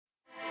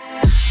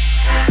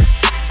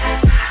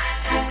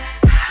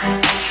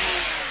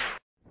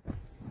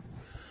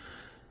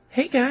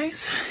Hey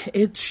guys,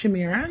 it's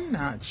Shamira,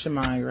 not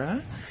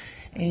Shamira,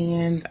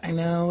 and I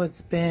know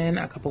it's been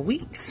a couple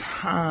weeks.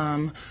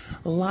 A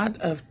lot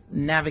of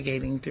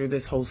navigating through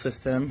this whole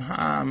system.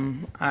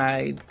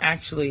 I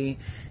actually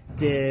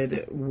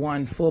did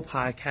one full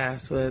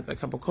podcast with a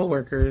couple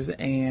coworkers,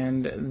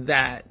 and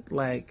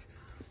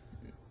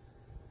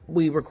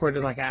we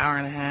recorded like an hour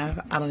and a half.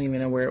 I don't even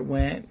know where it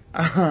went.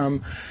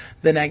 The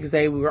next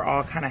day we were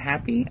all kind of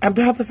happy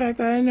about the fact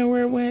that I didn't know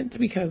where it went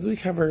because we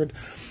covered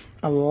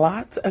a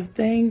lot of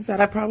things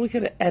that I probably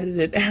could have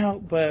edited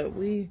out, but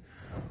we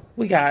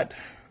got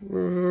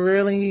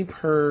really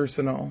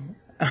personal.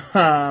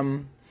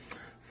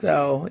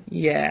 So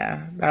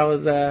yeah, that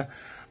was a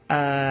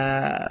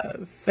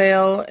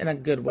fail in a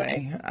good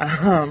way.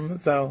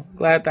 So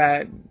glad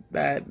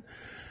that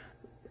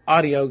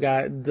audio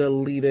got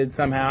deleted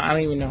somehow. I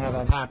don't even know how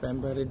that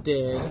happened, but it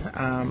did.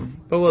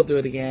 But we'll do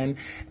it again.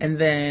 And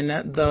then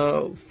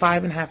the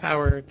 5.5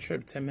 hour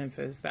trip to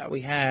Memphis that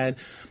we had,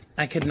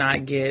 I could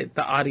not get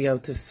the audio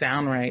to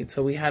sound right.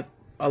 So we had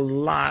a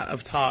lot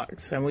of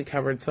talks and we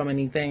covered so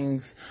many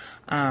things.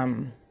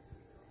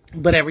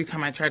 But every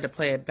time I tried to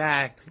play it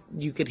back,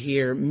 you could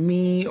hear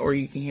me or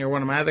you can hear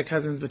one of my other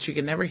cousins, but you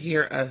could never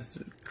hear us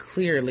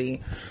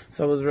clearly.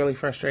 So it was really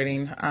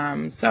frustrating.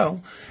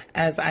 So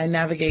as I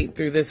navigate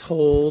through this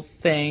whole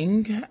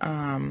thing,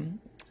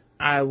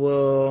 I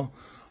will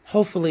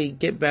hopefully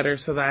get better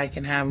so that I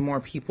can have more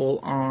people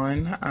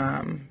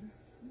on.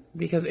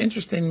 Because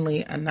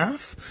interestingly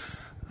enough,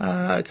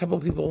 a couple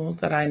of people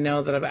that I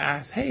know that have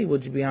asked, hey,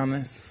 would you be on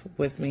this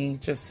with me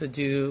just to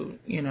do,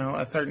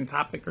 a certain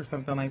topic or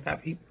something like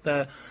that.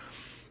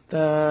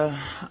 The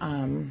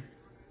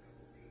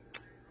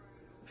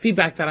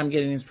feedback that I'm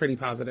getting is pretty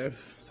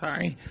positive.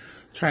 Sorry,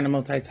 trying to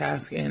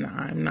multitask and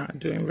I'm not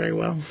doing very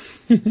well.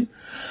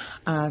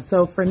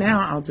 So for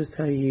now, I'll just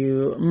tell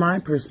you my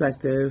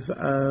perspective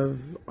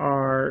of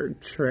our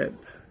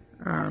trip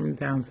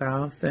down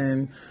south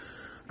and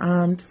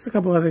just a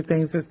couple other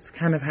things that's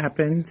kind of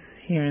happened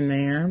here and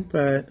there,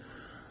 but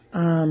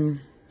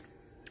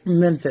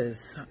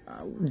Memphis,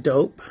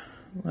 dope.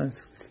 Let's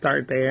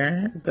start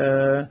there.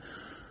 The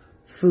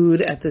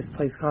food at this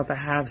place called the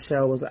Half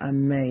Shell was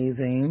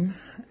amazing.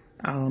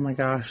 Oh my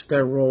gosh,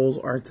 their rolls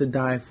are to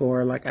die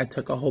for. Like, I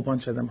took a whole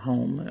bunch of them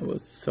home. It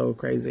was so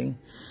crazy.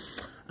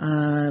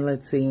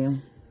 Let's see.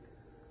 And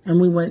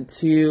we went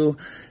to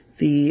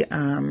the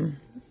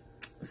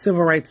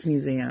Civil Rights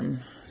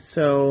Museum.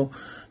 So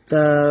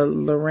the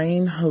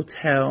Lorraine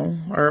Hotel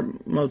or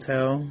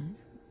Motel,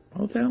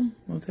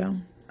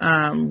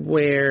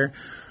 where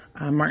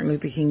Martin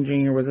Luther King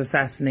Jr. was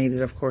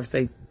assassinated. Of course,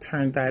 they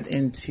turned that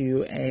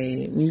into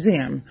a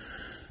museum.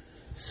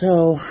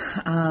 So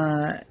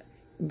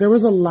there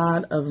was a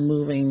lot of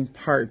moving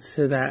parts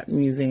to that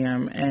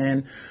museum,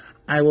 and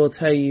I will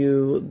tell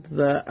you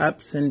the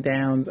ups and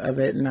downs of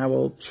it, and I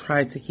will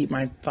try to keep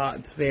my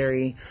thoughts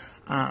very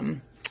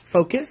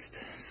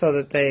focused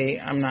so that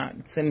I'm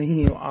not sending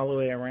you all the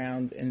way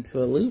around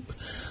into a loop.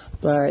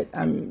 But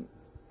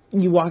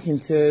you walk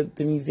into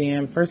the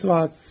museum. First of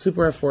all, it's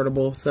super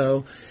affordable.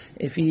 So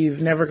if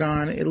you've never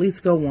gone, at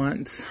least go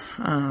once.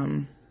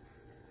 And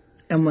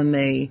when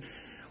they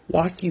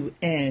walk you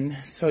in,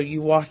 so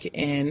you walk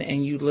in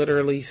and you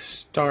literally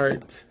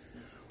start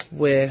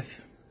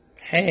with,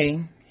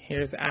 hey,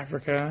 here's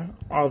Africa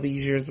all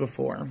these years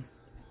before.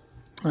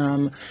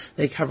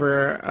 They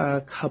cover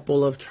a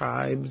couple of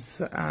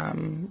tribes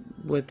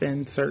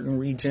within certain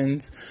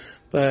regions,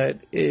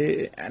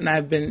 and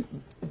I've been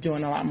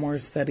doing a lot more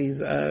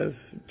studies of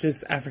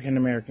just African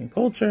American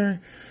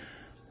culture,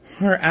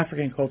 or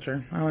African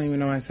culture. I don't even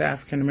know why I say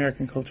African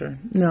American culture.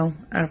 No,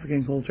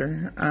 African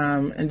culture,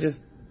 and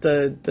just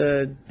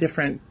the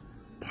different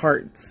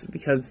parts,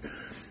 because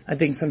I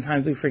think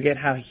sometimes we forget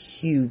how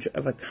huge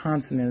of a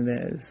continent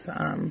it is.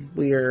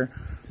 We are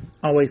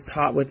always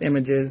taught with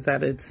images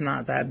that it's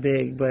not that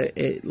big, but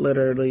it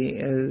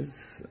literally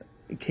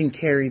can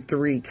carry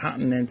 3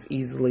 continents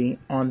easily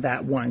on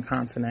that one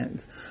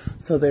continent.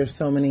 So there's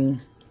so many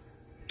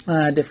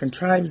different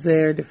tribes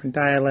there, different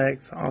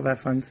dialects, all that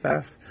fun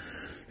stuff.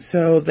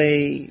 So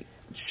they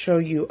show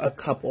you a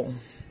couple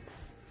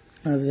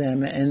of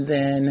them, and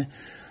then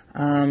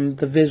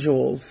the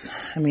visuals.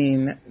 I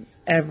mean,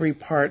 every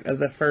part of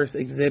the first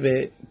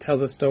exhibit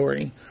tells a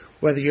story,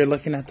 whether you're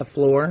looking at the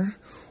floor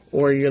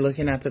or you're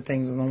looking at the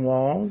things on the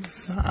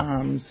walls.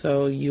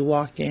 So you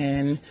walk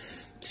in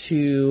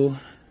to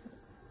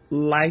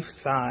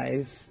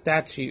life-size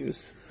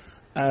statues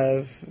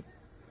of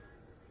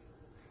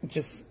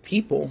just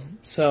people.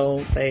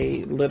 So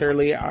they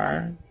literally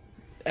are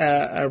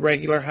a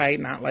regular height,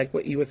 not like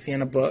what you would see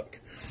in a book.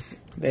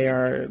 They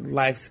are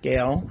life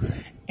scale,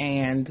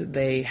 and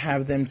they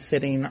have them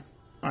sitting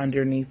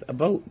underneath a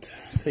boat.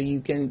 So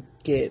you can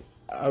get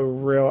a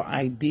real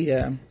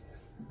idea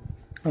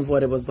of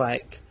what it was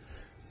like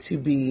to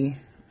be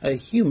a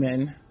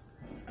human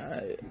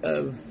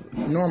of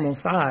normal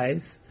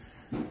size,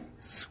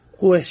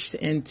 squished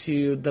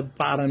into the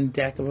bottom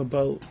deck of a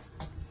boat,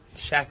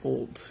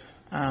 shackled,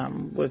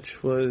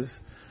 which was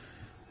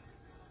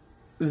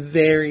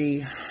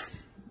very,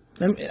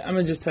 I'm going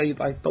to just tell you,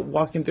 like,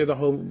 walking through the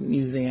whole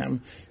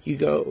museum, you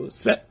go,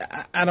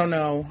 I don't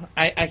know,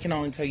 I can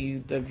only tell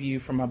you the view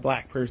from a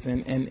black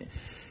person, and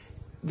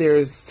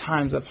there's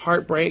times of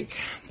heartbreak,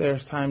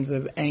 there's times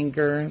of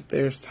anger,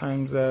 there's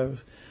times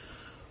of,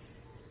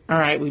 all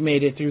right, we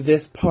made it through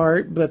this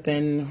part, but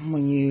then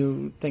when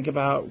you think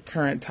about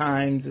current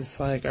times, it's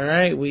like, all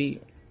right, we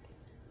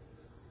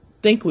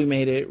think we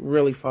made it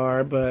really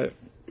far, but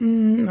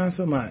not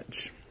so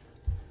much.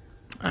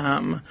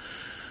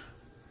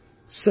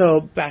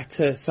 So back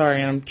to,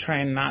 sorry, I'm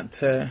trying not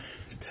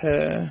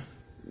to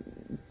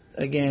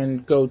again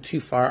go too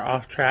far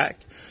off track.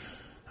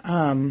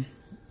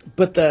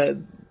 But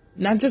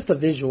not just the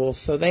visuals,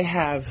 so they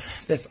have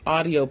this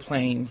audio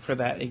playing for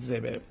that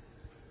exhibit.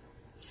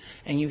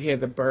 And you hear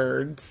the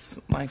birds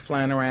like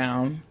flying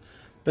around,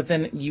 but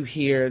then you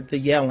hear the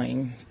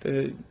yelling,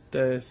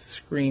 the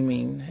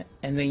screaming,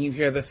 and then you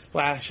hear the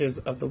splashes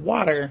of the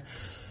water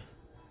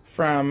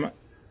from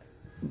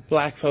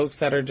black folks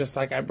that are just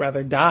like, I'd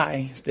rather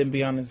die than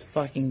be on this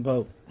fucking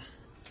boat.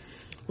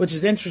 Which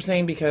is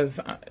interesting because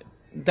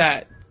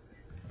that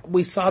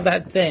we saw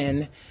that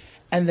then,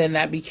 and then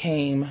that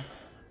became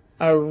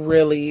a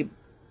really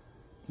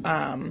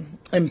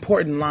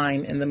important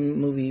line in the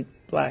movie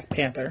Black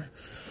Panther.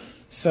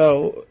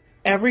 So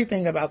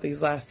everything about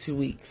these last 2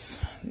 weeks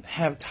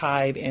have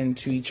tied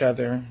into each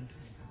other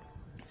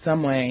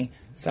some way,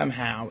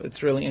 somehow.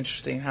 It's really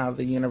interesting how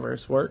the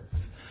universe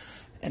works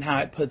and how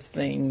it puts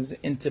things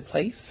into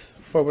place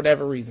for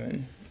whatever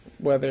reason,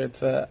 whether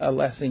it's a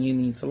lesson you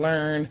need to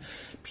learn,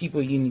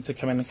 people you need to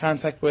come into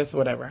contact with,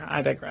 whatever.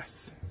 I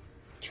digress.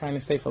 Trying to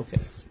stay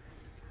focused.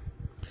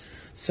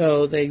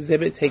 So the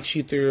exhibit takes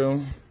you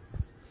through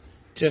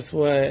just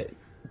what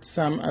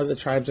some of the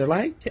tribes are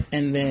like,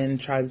 and then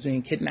tribes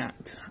being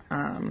kidnapped.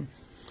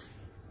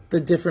 The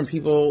different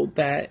people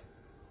that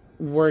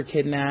were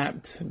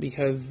kidnapped,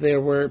 because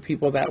there were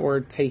people that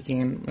were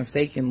taken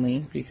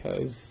mistakenly,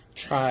 because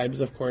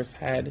tribes, of course,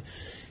 had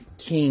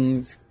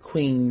kings,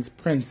 queens,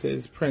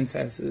 princes,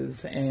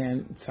 princesses,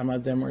 and some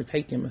of them were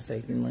taken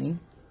mistakenly.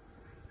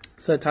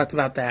 So it talked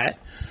about that.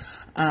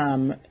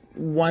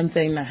 One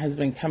thing that has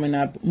been coming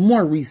up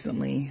more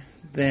recently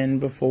than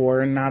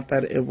before, not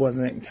that it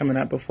wasn't coming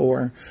up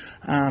before,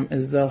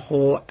 is the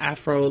whole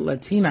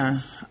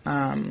Afro-Latina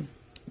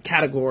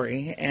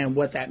category and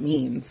what that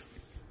means.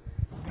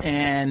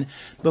 And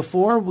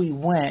before we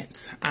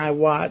went, I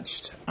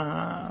watched,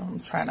 I'm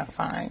trying to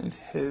find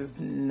his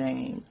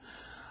name.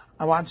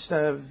 I watched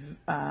a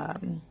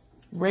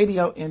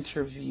radio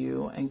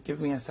interview, and give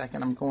me a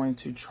second. I'm going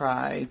to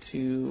try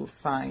to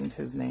find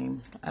his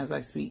name as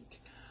I speak.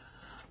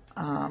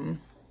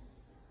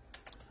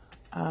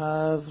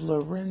 Of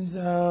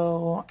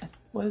Lorenzo,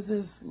 what is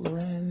this?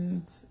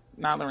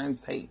 Not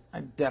Lorenz Tate.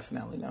 I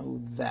definitely know who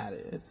that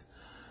is.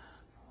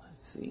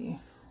 Let's see.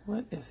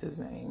 What is his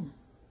name?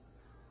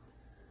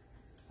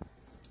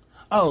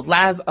 Oh,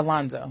 Laz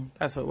Alonso.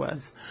 That's what it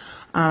was.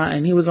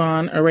 And he was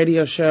on a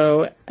radio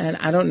show, and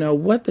I don't know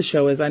what the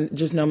show is. I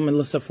just know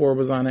Melissa Ford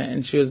was on it,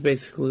 and she was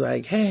basically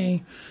like,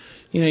 hey,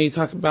 you know, you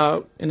talk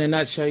about, in a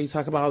nutshell, you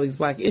talk about all these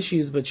black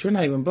issues, but you're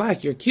not even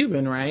black. You're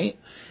Cuban, right?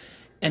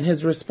 And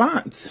his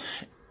response,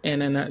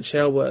 in a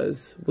nutshell,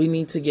 was, we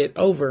need to get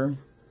over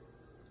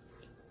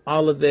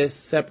all of this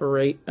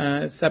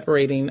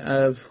separating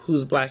of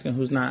who's black and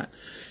who's not.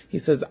 He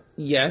says,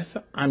 yes,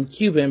 I'm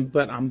Cuban,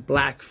 but I'm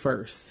black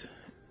first.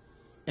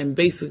 And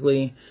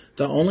basically,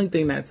 the only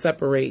thing that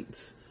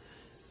separates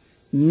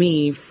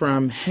me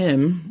from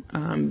him,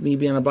 me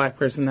being a black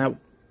person that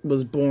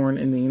was born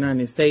in the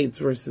United States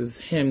versus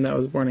him that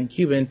was born in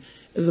Cuba,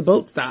 is a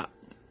boat stop.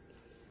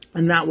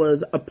 And that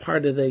was a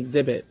part of the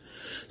exhibit.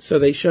 So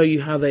they show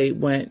you how they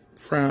went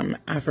from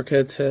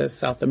Africa to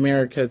South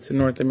America to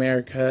North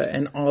America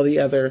and all the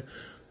other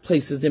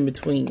places in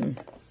between.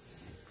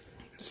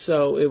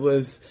 So it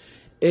was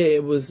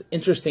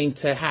interesting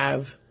to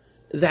have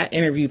that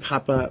interview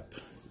pop up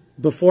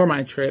before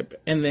my trip,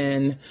 and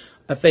then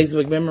a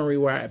Facebook memory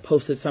where I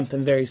posted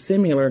something very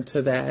similar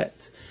to that,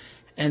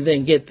 and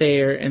then get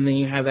there, and then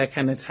you have that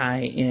kind of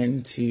tie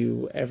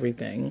into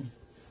everything.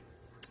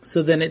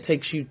 So then it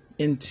takes you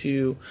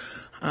into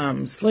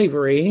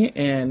slavery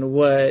and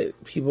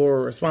what people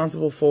were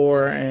responsible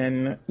for,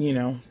 and, you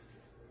know,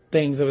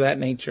 things of that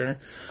nature.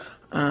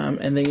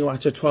 And then you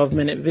watch a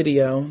 12-minute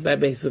video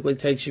that basically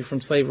takes you from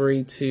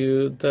slavery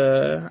to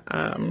the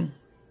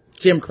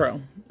Jim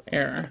Crow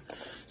era.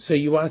 So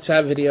you watch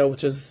that video,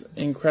 which is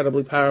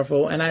incredibly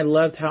powerful. And I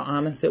loved how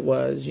honest it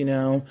was. You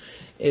know,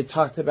 it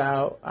talked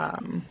about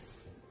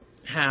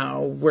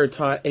how we're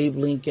taught Abe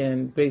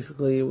Lincoln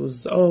basically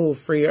was,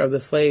 freer of the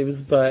slaves.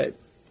 But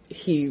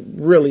he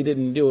really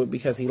didn't do it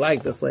because he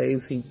liked the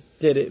slaves. He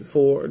did it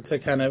to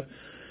kind of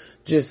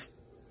just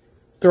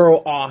throw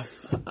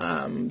off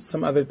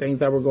some other things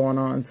that were going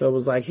on. So it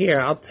was like, here,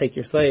 I'll take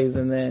your slaves.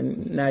 And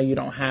then now you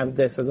don't have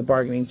this as a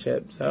bargaining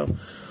chip. So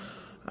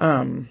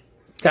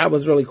that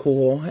was really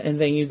cool. And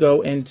then you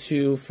go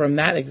into, from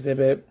that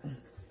exhibit,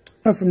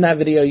 But from that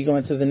video, you go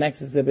into the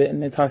next exhibit,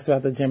 and it talks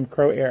about the Jim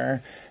Crow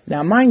era.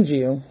 Now, mind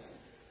you,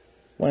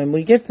 when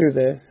we get through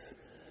this,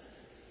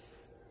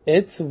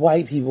 it's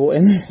white people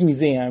in this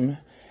museum,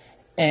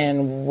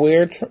 and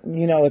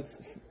it's,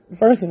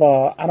 first of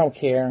all, I don't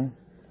care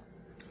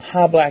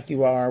how black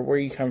you are, where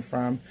you come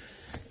from.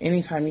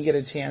 Anytime you get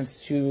a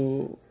chance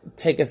to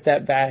take a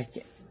step back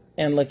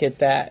and look at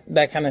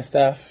that kind of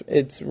stuff,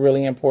 it's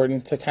really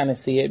important to kind of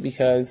see it,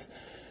 because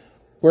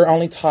we're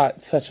only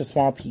taught such a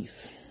small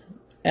piece.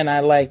 And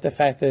I like the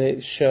fact that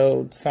it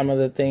showed some of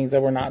the things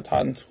that were not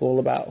taught in school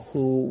about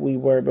who we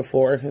were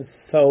before, because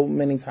so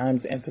many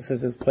times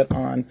emphasis is put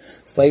on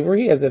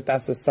slavery as if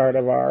that's the start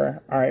of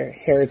our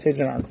heritage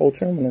and our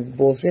culture, when it's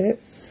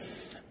bullshit.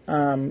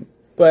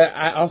 But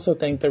I also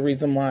think the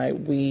reason why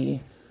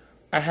we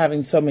are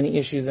having so many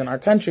issues in our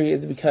country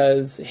is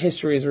because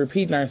history is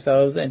repeating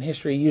ourselves, and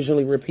history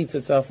usually repeats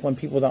itself when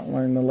people don't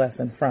learn the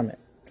lesson from it.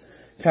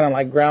 Kind of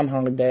like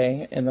Groundhog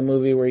Day in the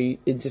movie, where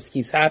it just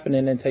keeps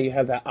happening until you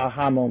have that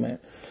aha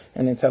moment.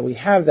 And until we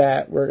have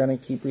that, we're going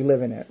to keep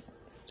reliving it.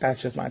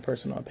 That's just my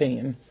personal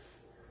opinion.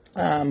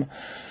 But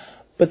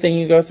then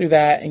you go through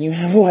that, and you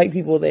have white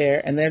people there,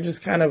 and they're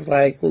just kind of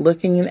like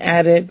looking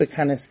at it, but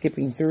kind of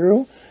skipping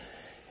through.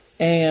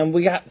 And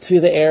we got to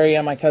the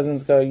area, my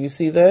cousins go, "You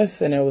see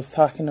this?" And it was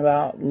talking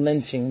about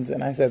lynchings.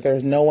 And I said,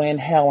 there's no way in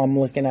hell I'm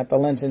looking at the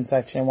lynching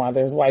section while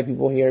there's white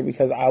people here,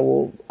 because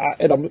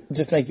it'll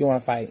just make you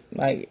want to fight.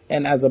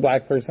 And as a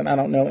black person, I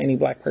don't know any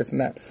black person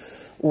that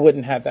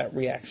wouldn't have that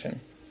reaction.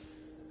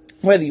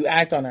 Whether you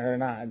act on it or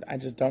not, I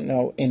just don't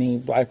know any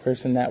black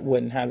person that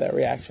wouldn't have that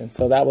reaction.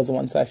 So that was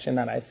one section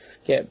that I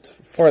skipped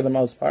for the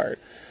most part.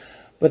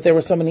 But there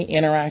were so many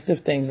interactive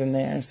things in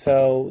there.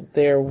 So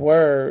there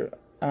were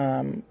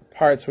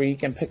parts where you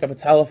can pick up a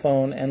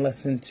telephone and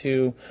listen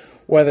to,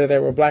 whether they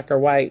were black or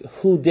white,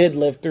 who did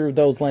live through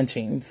those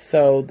lynchings.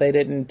 So they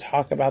didn't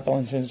talk about the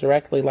lynchings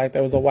directly. Like,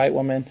 there was a white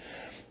woman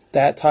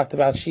that talked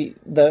about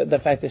the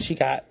fact that she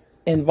got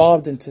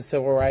involved into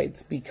civil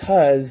rights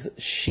because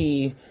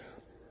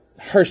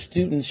her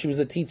students, she was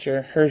a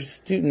teacher, her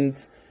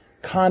students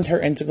conned her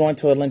into going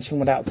to a lynching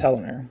without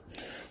telling her.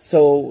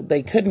 So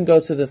they couldn't go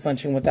to this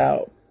lynching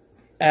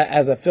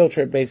as a field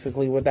trip,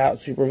 basically, without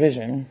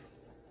supervision.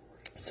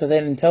 So they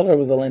didn't tell her it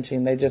was a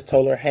lynching. They just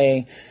told her,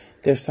 "Hey,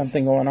 there's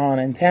something going on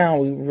in town.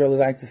 We would really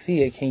like to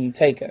see it. Can you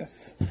take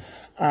us?"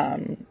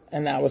 And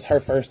that was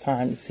her first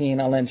time seeing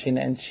a lynching.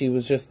 And she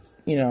was just,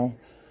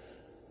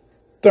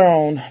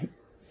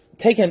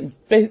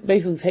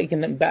 basically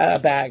taken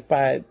aback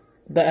by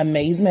the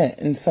amazement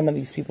in some of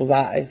these people's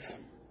eyes.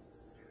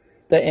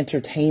 The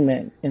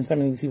entertainment in some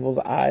of these people's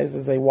eyes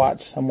as they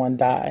watch someone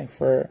die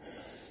for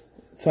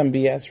some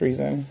BS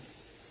reason.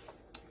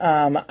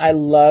 I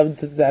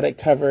loved that it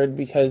covered,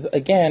 because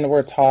again,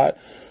 we're taught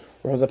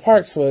Rosa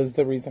Parks was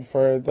the reason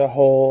for the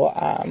whole,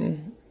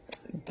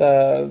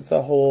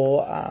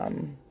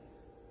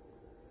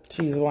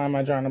 geez, why am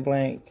I drawing a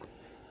blank?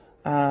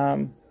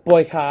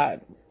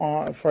 Boycott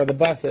for the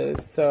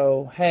buses.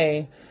 So,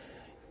 hey,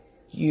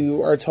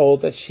 you are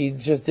told that she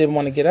just didn't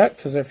want to get up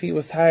because her feet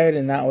was tired,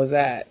 and that was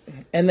that.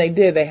 And they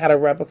did. They had a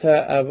replica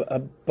of a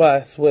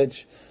bus,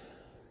 which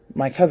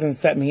my cousin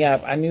set me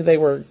up. I knew they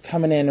were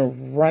coming in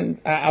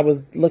and I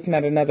was looking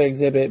at another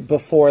exhibit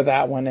before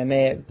that one, and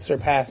they had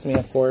surpassed me,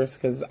 of course,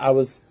 because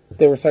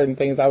there were certain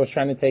things I was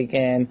trying to take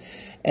in,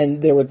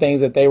 and there were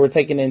things that they were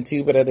taking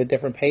into, but at a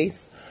different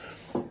pace.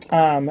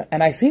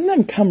 And I seen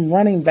them come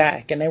running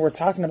back, and they were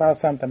talking about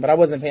something, but I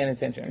wasn't paying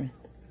attention.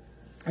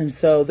 And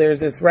so there's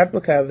this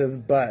replica of this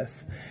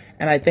bus,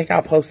 and I think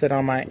I'll post it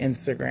on my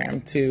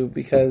Instagram too,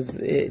 because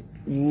it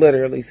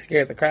literally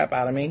scared the crap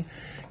out of me.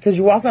 Because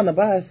you walk on the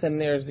bus,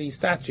 and there's these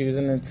statues,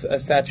 and it's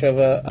a statue of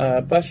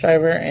a bus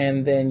driver,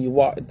 and then you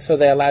walk, so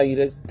they allow you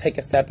to take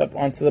a step up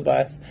onto the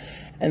bus,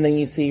 and then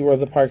you see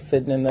Rosa Parks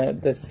sitting in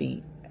the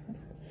seat.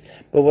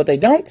 But what they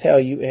don't tell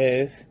you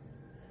is,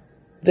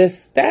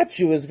 this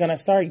statue is going to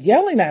start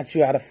yelling at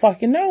you out of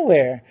fucking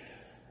nowhere.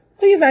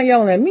 He's not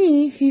yelling at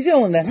me, he's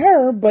yelling at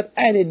her, but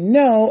I didn't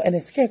know, and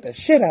it scared the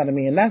shit out of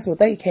me. And that's what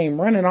they came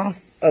running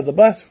off of the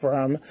bus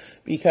from,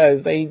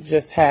 because they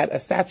just had a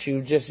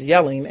statue just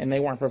yelling, and they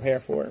weren't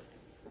prepared for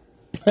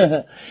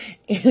it.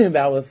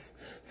 And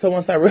so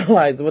once I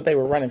realized what they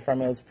were running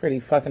from, it was pretty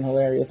fucking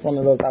hilarious. One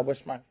of those I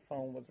wish my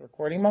phone was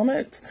recording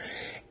moments.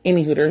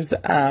 Any hooters.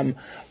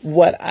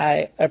 What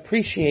I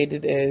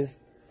appreciated is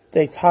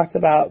they talked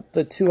about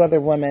the two other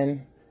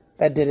women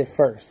that did it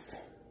first.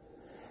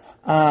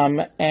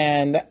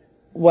 And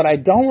what I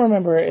don't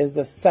remember is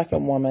the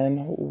second woman,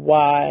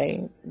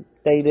 why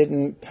they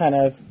didn't kind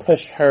of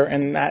push her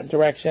in that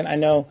direction. I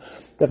know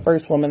the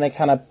first woman, they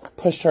kind of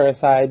pushed her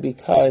aside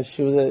because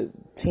she was a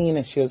teen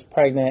and she was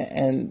pregnant,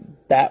 and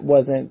that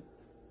wasn't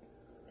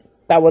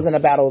a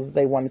battle that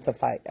they wanted to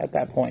fight at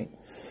that point.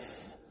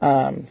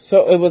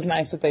 So it was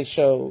nice that they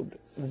showed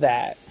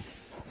that.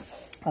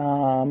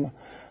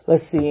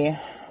 Let's see.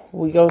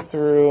 We go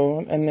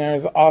through, and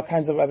there's all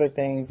kinds of other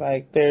things.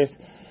 Like, there's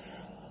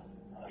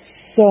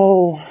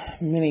so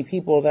many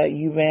people that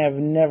you may have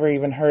never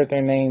even heard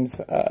their names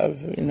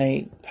of. And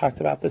they talked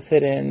about the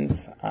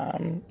sit-ins,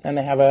 and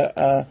they have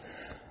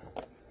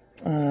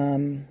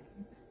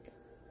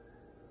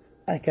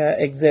like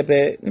a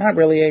exhibit, not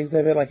really an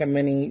exhibit, like a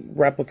mini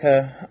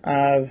replica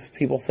of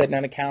people sitting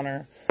at a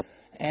counter.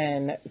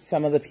 And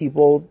some of the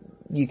people,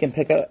 you can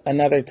pick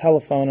another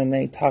telephone and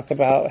they talk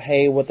about,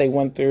 hey, what they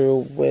went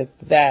through with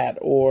that,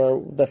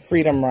 or the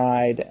Freedom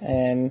Ride,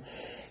 and,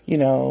 you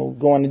know,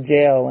 going to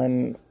jail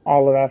and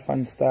all of that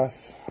fun stuff.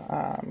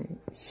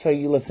 So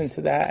you listen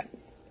to that.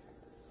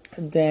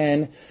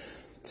 Then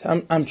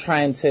I'm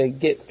trying to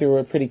get through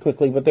it pretty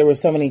quickly, but there were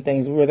so many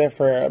things. We were there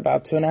for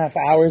about 2.5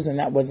 hours, and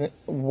that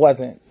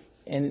wasn't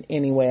in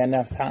any way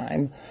enough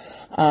time.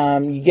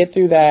 You get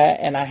through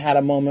that, and I had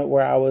a moment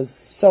where I was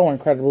so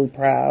incredibly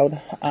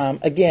proud.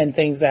 Again,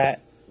 things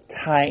that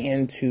tie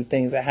into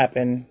things that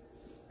happen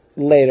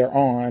later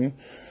on.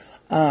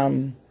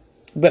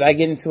 But I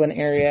get into an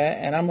area,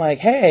 and I'm like,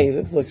 hey,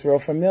 this looks real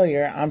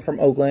familiar. I'm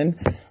from Oakland,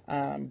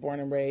 born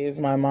and raised.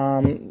 My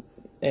mom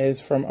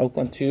is from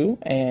Oakland too,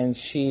 and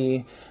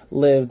she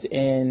lived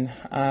in,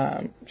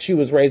 she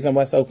was raised in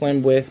West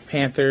Oakland with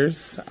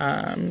Panthers.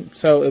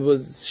 So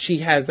she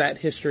has that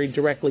history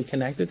directly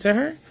connected to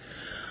her.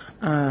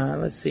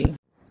 Let's see.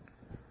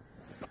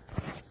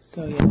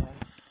 So yeah,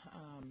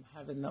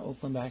 having the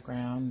Oakland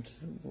background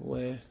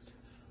with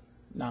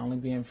not only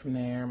being from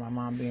there, my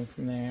mom being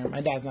from there,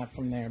 my dad's not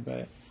from there,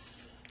 but,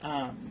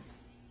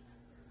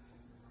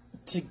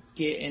 to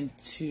get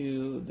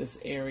into this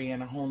area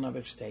in a whole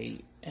nother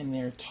state, and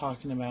they're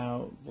talking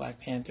about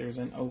Black Panthers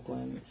in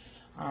Oakland,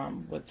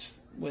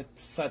 with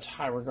such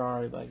high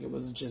regard, like, it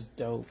was just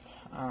dope.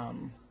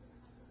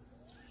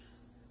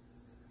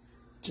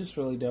 Just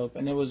really dope.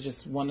 And it was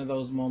just one of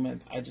those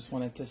moments I just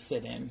wanted to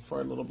sit in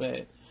for a little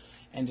bit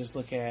and just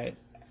look at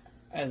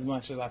as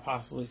much as I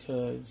possibly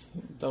could.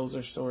 Those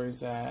are stories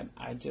that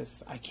I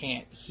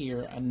can't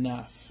hear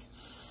enough.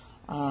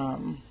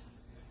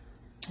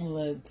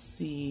 Let's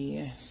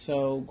see.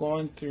 So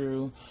going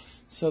through,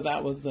 so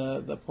that was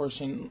the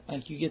portion,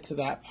 like you get to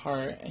that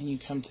part and you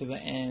come to the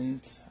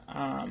end,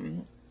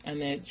 and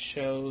it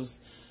shows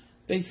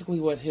basically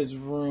what his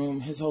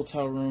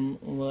hotel room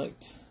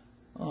looked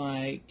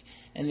like,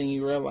 and then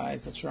you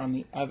realize that you're on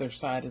the other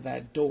side of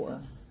that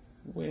door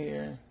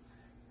where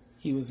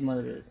he was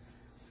murdered.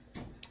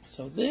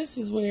 So this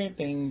is where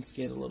things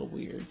get a little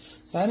weird.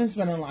 So I didn't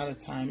spend a lot of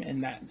time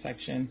in that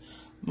section,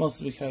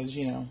 mostly because,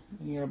 you know,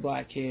 when you're a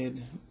Black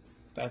kid,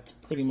 that's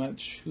pretty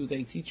much who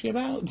they teach you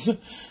about.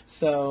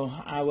 So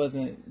I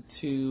wasn't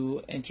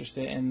too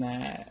interested in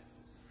that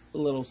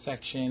little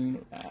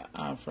section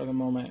for the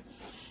moment.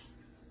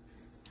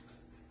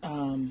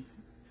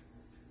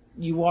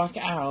 You walk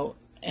out,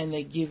 and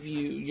they give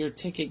you, your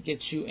ticket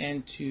gets you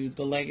into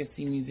the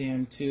Legacy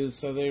Museum too.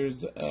 So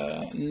there's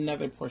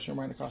another portion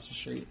right across the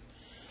street.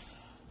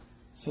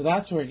 So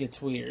that's where it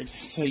gets weird.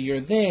 So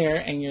you're there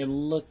and you're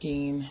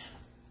looking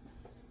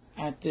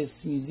at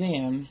this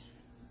museum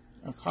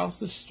across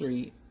the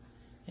street,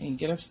 and you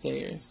get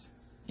upstairs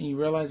and you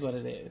realize what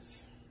it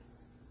is.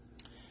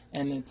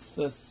 And it's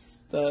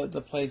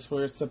the place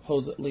where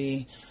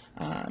supposedly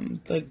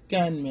the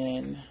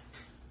gunman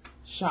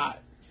shot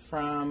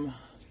from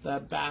the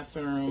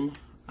bathroom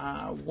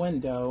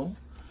window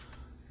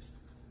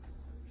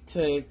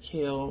to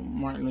kill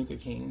Martin Luther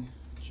King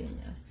Jr.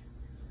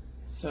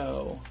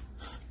 So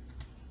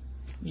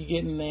you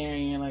get in there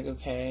and you're like,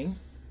 okay,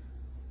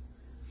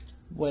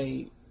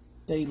 wait,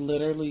 they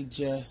literally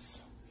just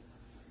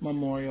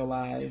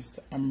memorialized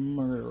a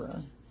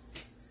murderer.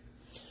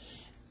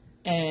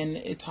 And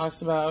it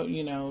talks about,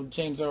 you know,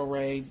 James Earl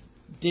Ray,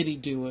 did he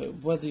do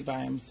it? Was he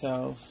by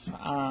himself?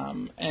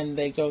 And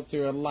they go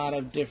through a lot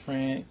of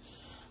different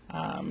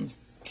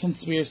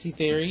conspiracy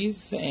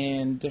theories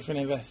and different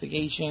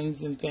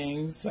investigations and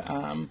things.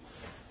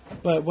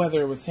 But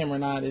whether it was him or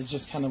not, it's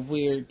just kind of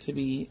weird to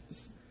be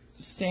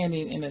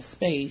standing in a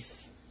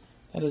space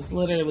that is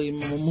literally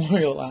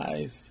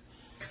memorialized.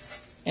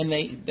 And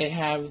they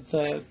have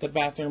the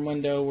bathroom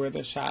window where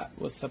the shot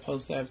was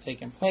supposed to have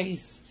taken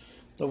place.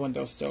 The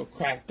window's still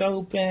cracked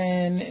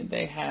open.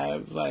 They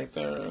have like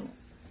the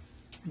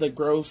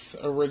gross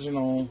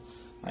original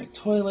like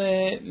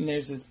toilet, and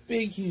there's this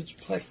big huge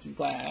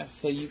plexiglass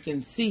so you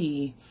can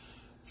see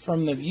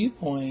from the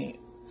viewpoint.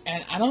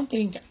 And I don't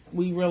think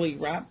we really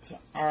wrapped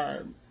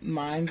our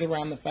minds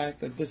around the fact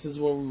that this is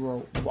where we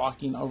were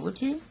walking over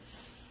to.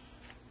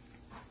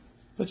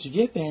 But you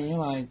get there and you're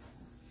like,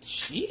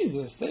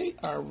 Jesus, they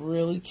are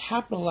really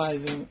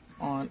capitalizing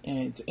on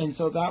it. And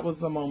so that was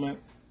the moment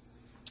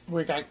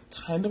where it got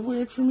kind of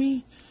weird for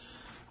me.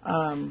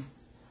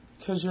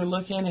 Because you're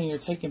looking and you're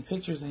taking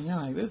pictures and you're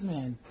like, this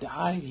man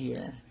died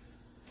here.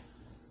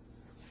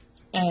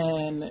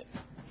 And,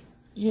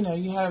 you know,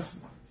 you have,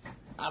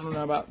 I don't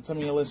know about some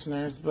of your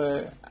listeners,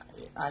 but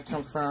I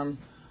come from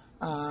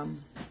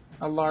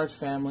a large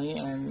family,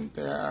 and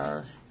there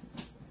are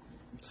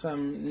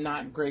some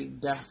not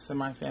great deaths in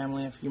my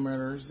family, a few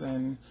murders,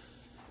 and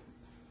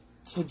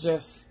to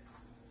just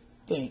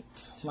think,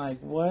 like,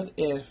 what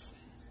if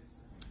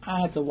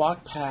I had to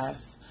walk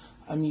past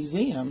a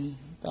museum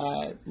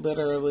that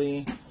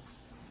literally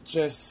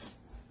just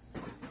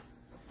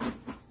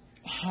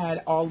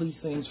had all these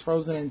things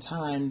frozen in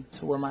time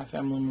to where my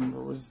family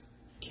member was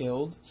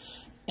killed.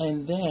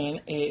 And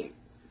then it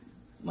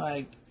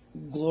like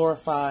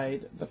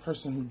glorified the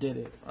person who did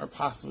it or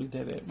possibly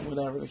did it,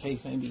 whatever the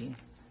case may be.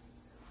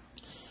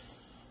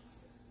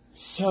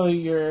 So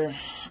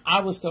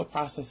I was still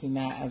processing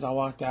that as I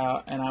walked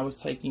out, and I was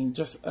taking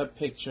just a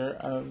picture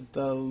of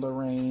the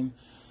Lorraine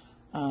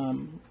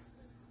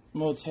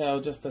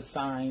motel, just the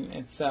sign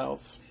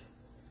itself.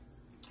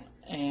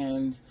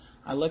 And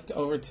I looked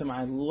over to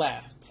my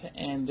left,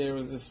 and there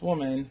was this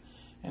woman,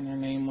 and her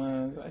name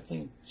was, I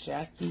think,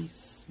 Jackie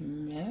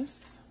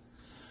Smith,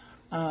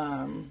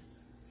 who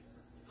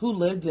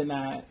lived in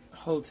that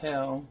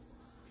hotel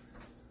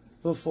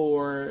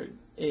before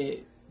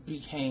it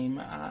became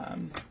a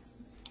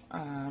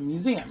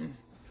museum.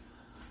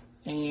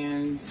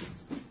 And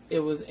it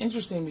was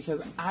interesting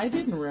because I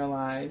didn't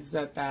realize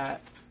that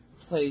that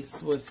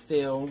place was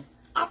still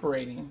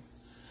operating.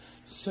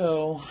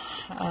 So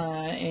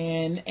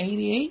in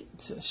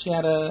 '88, she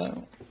had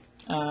a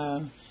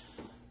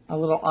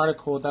little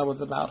article that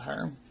was about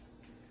her,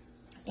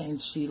 and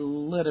she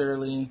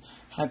literally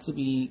had to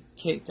be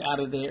kicked out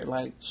of there,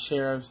 like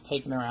sheriffs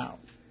taking her out.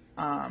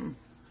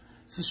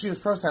 So she was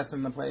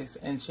protesting the place,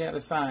 and she had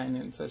a sign,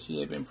 and so she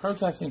had been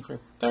protesting for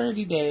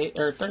 30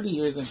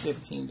 years and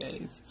 15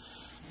 days.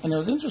 And it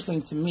was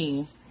interesting to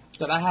me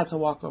that I had to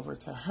walk over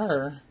to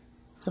her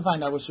to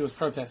find out what she was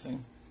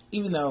protesting,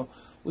 even though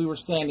we were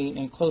standing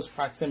in close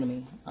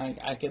proximity.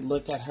 Like, I could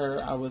look at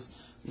her. I was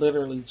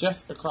literally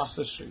just across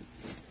the street.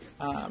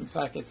 So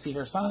I could see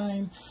her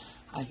sign.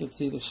 I could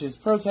see that she was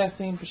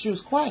protesting, but she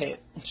was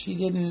quiet. She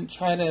didn't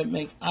try to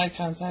make eye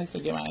contact or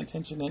get my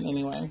attention in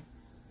any way.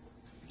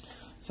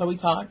 So we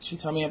talked. She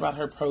told me about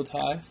her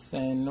protests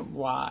and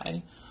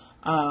why.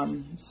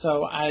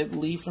 So I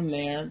leave from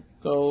there,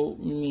 go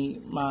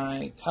meet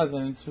my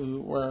cousins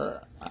who were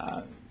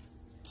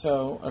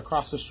so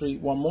across the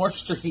street, one more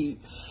street,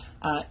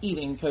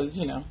 eating because,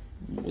 you know,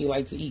 we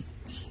like to eat.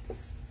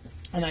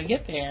 And I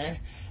get there,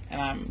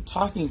 and I'm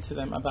talking to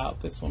them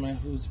about this woman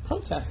who's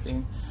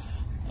protesting.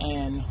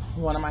 And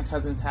one of my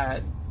cousins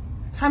had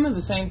kind of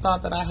the same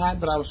thought that I had,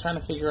 but I was trying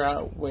to figure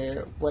out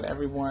what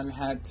everyone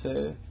had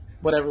to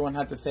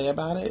say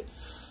about it.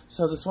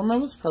 So this woman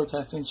was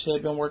protesting. She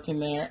had been working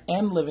there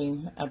and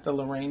living at the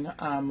Lorraine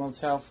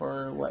Motel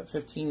for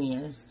 15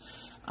 years.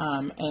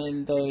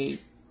 And they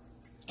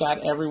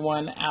got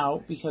everyone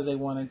out because they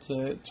wanted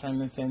to turn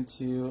this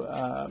into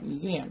a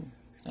museum.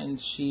 And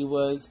she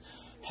was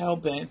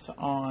hell-bent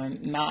on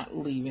not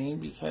leaving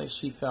because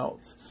she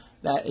felt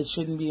that it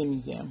shouldn't be a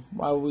museum.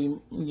 While we,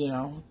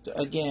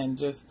 again,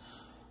 just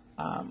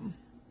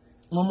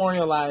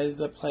memorialize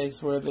the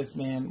place where this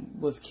man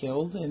was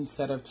killed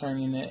instead of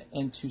turning it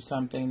into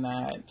something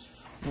that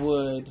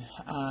would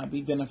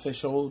be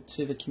beneficial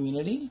to the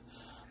community,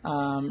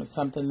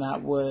 something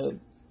that would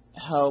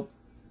help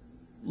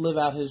live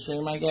out his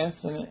dream, I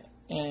guess,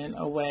 in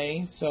a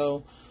way.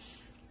 So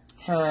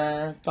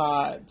her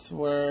thoughts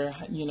were,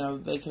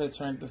 they could have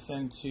turned this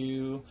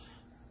into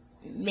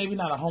maybe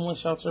not a homeless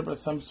shelter, but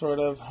some sort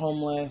of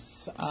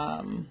homeless,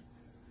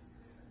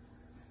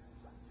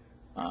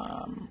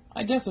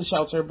 I guess a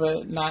shelter,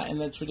 but not in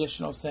the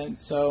traditional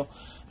sense. So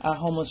a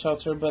homeless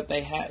shelter, but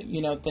they had,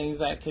 things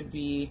that could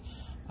be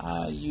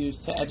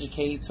used to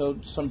educate. So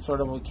some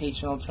sort of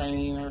vocational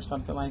training or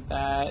something like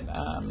that.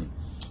 I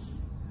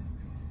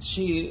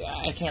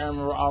can't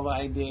remember all the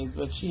ideas,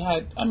 but she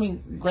had,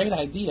 great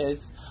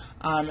ideas.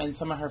 And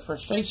some of her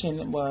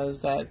frustration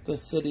was that the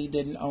city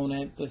didn't own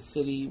it.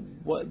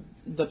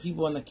 The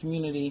people in the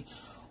community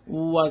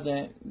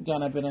wasn't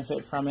going to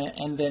benefit from it.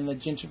 And then the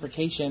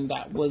gentrification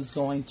that was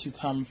going to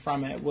come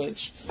from it,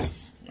 which,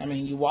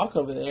 you walk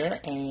over there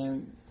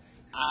and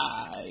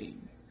I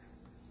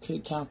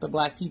could count the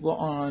black people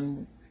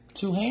on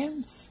two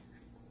hands.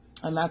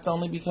 And that's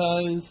only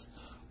because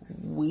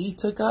we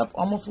took up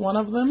almost one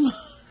of them.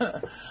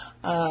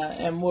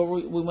 And where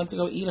we went to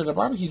go eat at a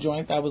barbecue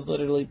joint that was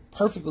literally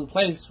perfectly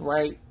placed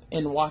right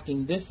in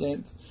walking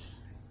distance.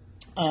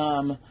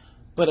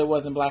 But it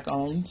wasn't black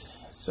owned.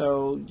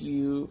 So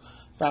you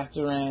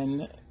factor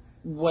in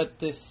what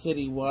this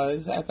city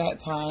was at that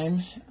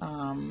time,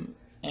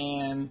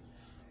 and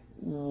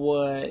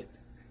what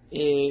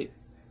it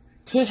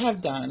could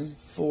have done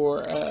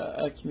for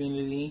a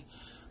community,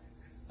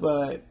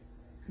 but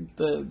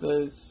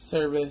the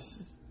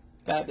service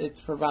that it's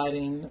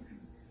providing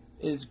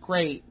is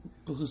great,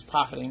 but who's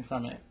profiting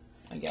from it,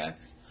 I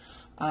guess.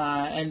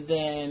 And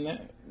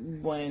then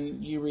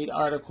when you read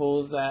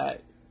articles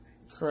that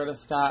Coretta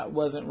Scott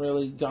wasn't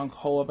really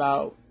gung-ho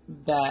about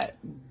that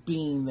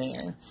being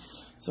there.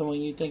 So when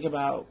you think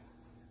about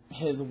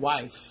his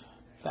wife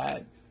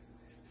that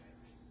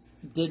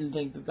didn't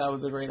think that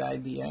was a great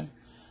idea,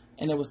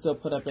 and it was still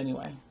put up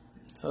anyway.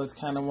 So it's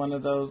kind of one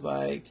of those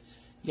like,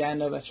 yeah, I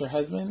know that's your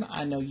husband.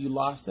 I know you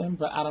lost him,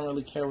 but I don't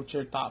really care what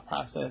your thought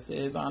process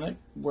is on it.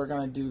 We're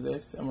going to do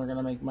this, and we're going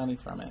to make money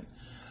from it.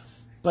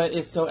 but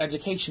it's so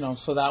educational.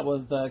 So that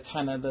was the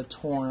kind of the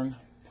torn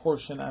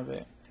portion of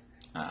it.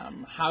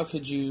 How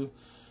could you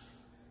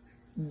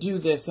do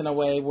this in a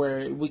way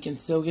where we can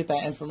still get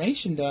that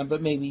information done,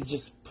 but maybe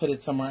just put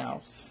it somewhere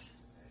else?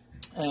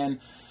 And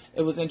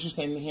it was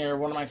interesting to hear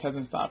one of my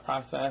cousin's thought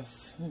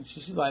process.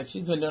 She's like,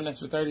 she's been doing this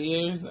for 30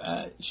 years.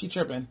 She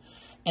tripping.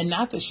 And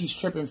not that she's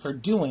tripping for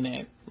doing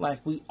it.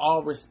 Like, we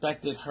all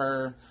respected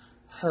her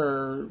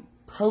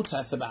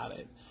protest about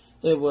it.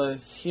 It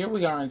was, here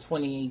we are in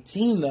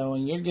 2018, though,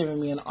 and you're giving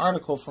me an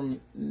article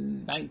from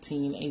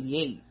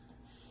 1988.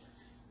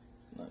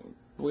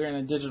 We're in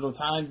a digital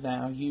times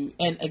now.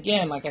 And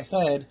again, like I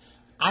said,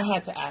 I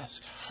had to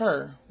ask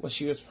her what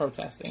she was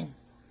protesting.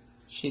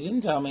 She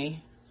didn't tell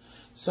me.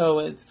 So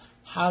it's,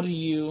 how do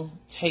you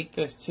take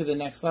this to the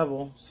next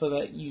level so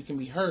that you can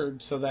be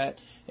heard? So that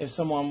if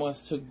someone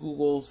was to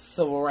Google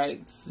Civil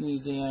Rights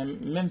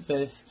Museum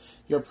Memphis,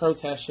 your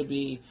protest should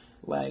be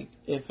like,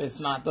 if it's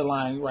not the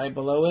line right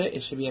below it,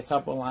 it should be a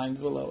couple lines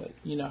below it.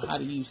 You know, how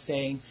do you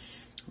stay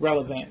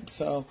relevant?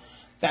 So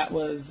that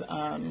was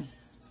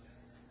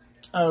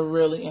a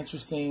really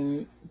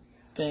interesting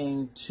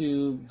thing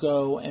to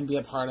go and be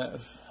a part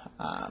of.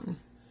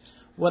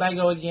 Would I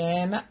go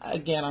again?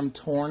 Again, I'm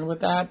torn with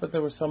that, but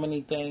there were so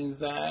many things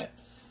that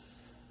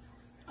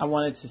I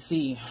wanted to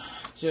see,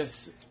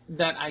 just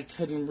that I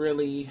couldn't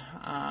really,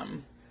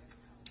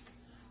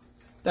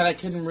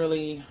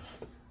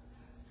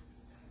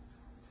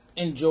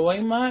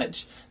 enjoy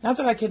much. Not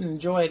that I couldn't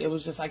enjoy it, it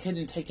was just I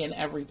couldn't take in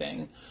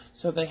everything.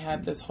 So they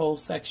had this whole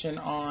section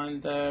on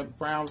the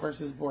Brown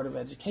versus Board of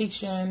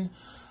Education,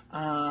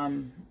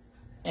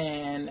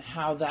 and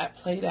how that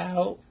played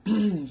out.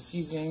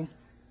 Excuse me.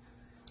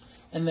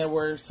 And there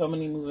were so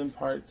many moving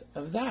parts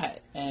of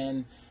that,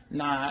 and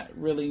not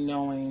really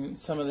knowing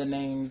some of the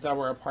names that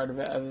were a part of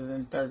it other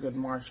than Thurgood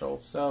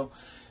Marshall. So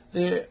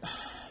there,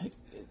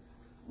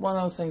 one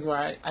of those things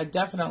where I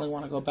definitely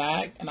want to go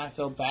back, and I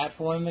feel bad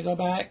for wanting to go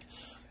back,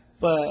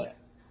 but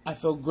I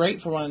feel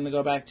great for wanting to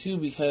go back too,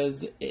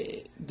 because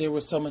there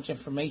was so much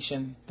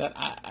information that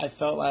I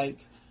felt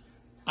like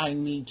I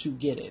need to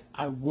get it.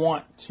 I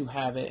want to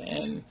have it,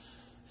 and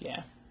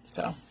yeah,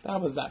 so that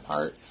was that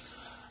part.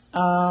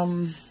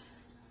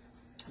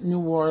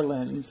 New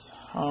Orleans.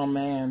 Oh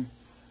man.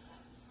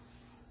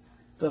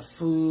 The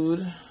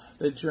food,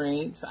 the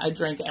drinks. I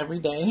drank every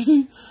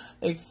day,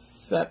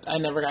 except I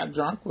never got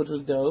drunk, which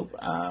was dope.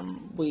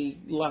 We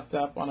lucked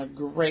up on a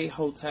great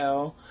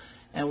hotel,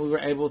 and we were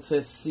able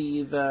to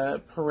see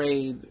the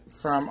parade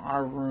from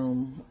our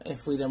room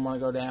if we didn't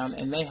want to go down.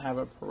 And they have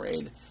a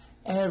parade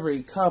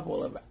every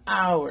couple of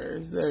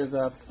hours. There's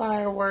a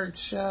fireworks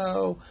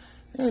show.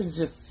 There's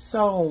just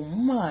so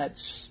much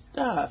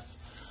stuff.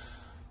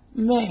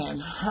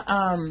 Man,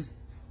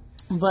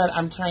 but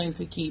I'm trying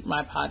to keep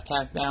my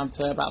podcast down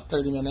to about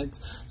 30 minutes.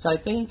 So I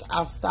think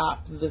I'll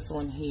stop this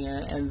one here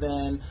and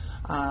then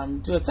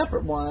do a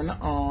separate one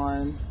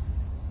on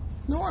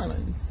New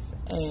Orleans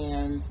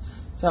and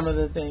some of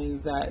the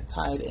things that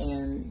tied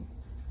in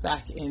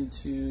back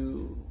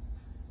into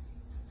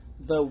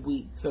the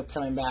weeks of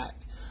coming back.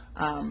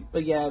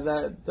 But yeah,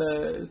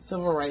 the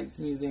Civil Rights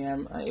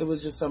Museum, it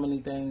was just so many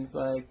things.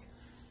 Like,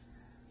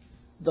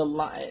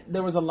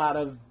 there was a lot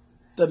of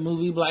the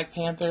movie Black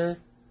Panther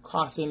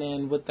crossing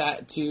in with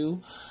that too.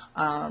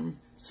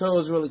 So it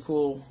was really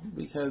cool,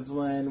 because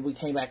when we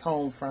came back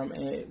home from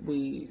it,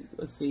 we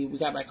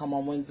got back home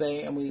on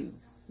Wednesday, and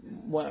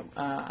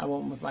I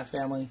went with my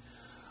family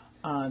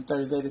on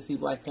Thursday to see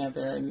Black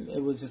Panther, and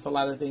it was just a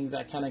lot of things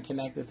that kind of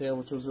connected there,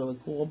 which was really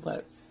cool.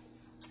 But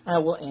I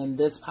will end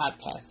this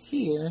podcast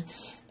here,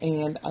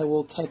 and I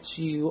will catch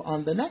you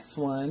on the next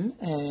one,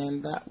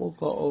 and that will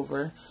go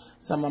over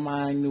some of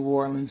my New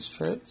Orleans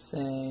trips,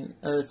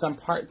 or some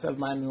parts of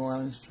my New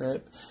Orleans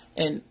trip.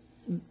 And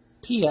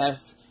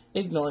P.S.,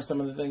 ignore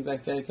some of the things I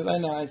said, because I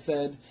know I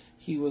said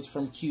he was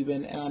from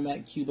Cuban and I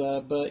meant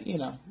Cuba, but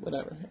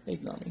whatever,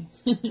 ignore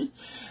me.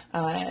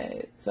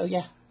 So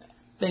yeah,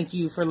 thank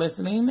you for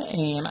listening,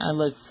 and I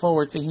look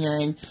forward to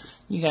hearing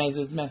you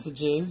guys'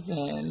 messages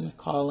and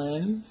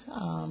call-ins,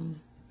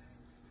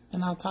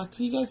 and I'll talk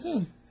to you guys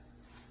soon.